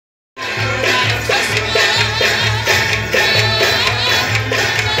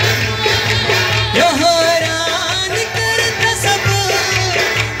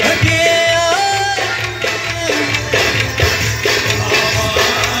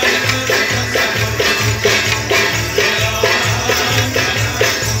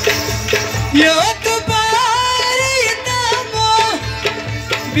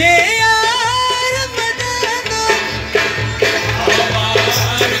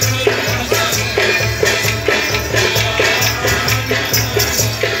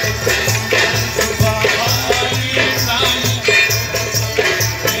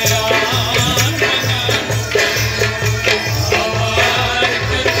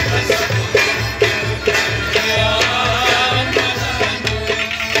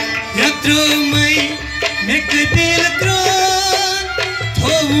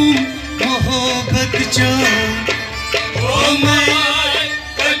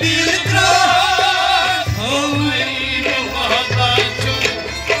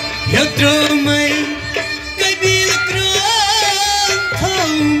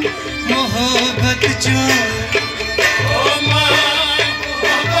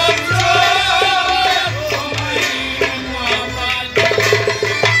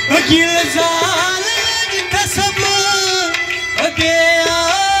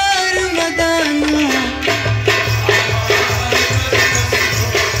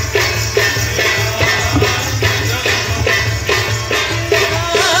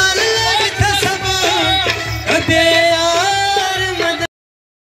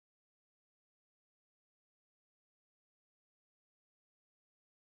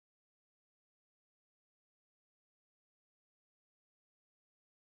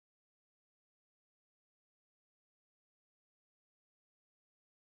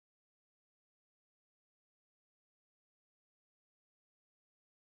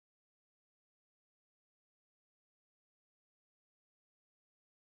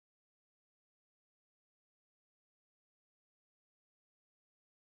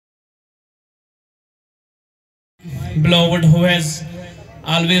beloved, who has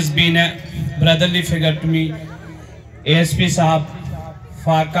always been a brotherly figure to me, ASP Saab,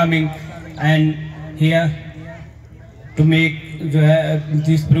 for coming and here to make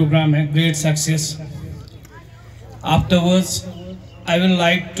this program a great success. Afterwards, I would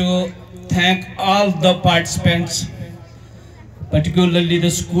like to thank all the participants, particularly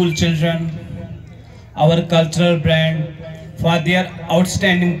the school children, our cultural brand, for their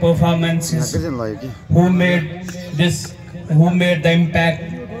outstanding performances, who made the impact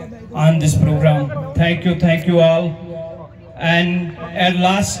on this program. Thank you all. And at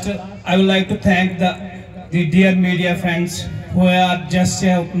last, I would like to thank the dear media friends who are just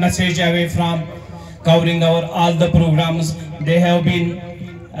a message away from covering all the programs. They have been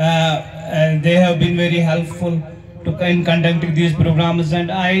very helpful in conducting these programs,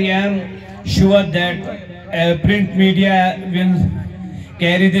 and I am sure that print media will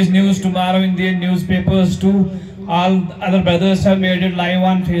carry this news tomorrow in their newspapers too. All other brothers have made it live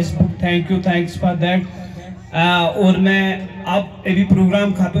on Facebook. Thanks for that. और मैं अब अभी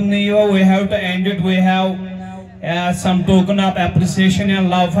program खत्म नहीं हुआ. We have to end it. We have some token of appreciation and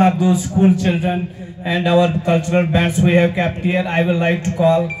love for those school children and our cultural bands we have kept here. I would like to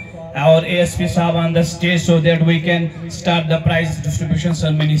call our ASP Saab on the stage so that we can start the prize distribution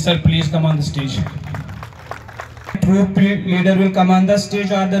ceremony. Sir, please come on the stage. Troop leader will come on the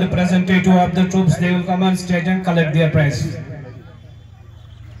stage, or the representative of the troops, they will come on stage and collect their prize.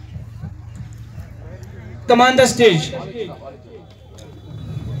 Come on the stage.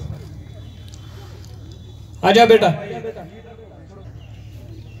 Aja beta.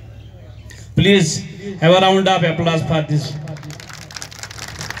 Please have a round of applause for this.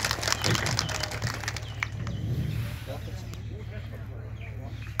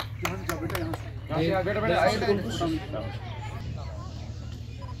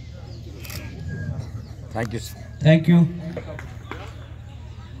 Thank you, sir. Thank you.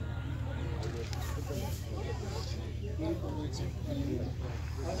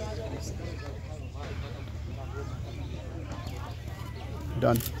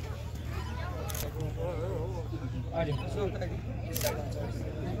 Done.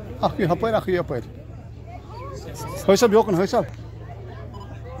 Akıyor yapar. Hesap yok mu hesap?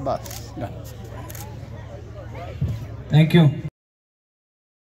 Bas. Done. Thank you.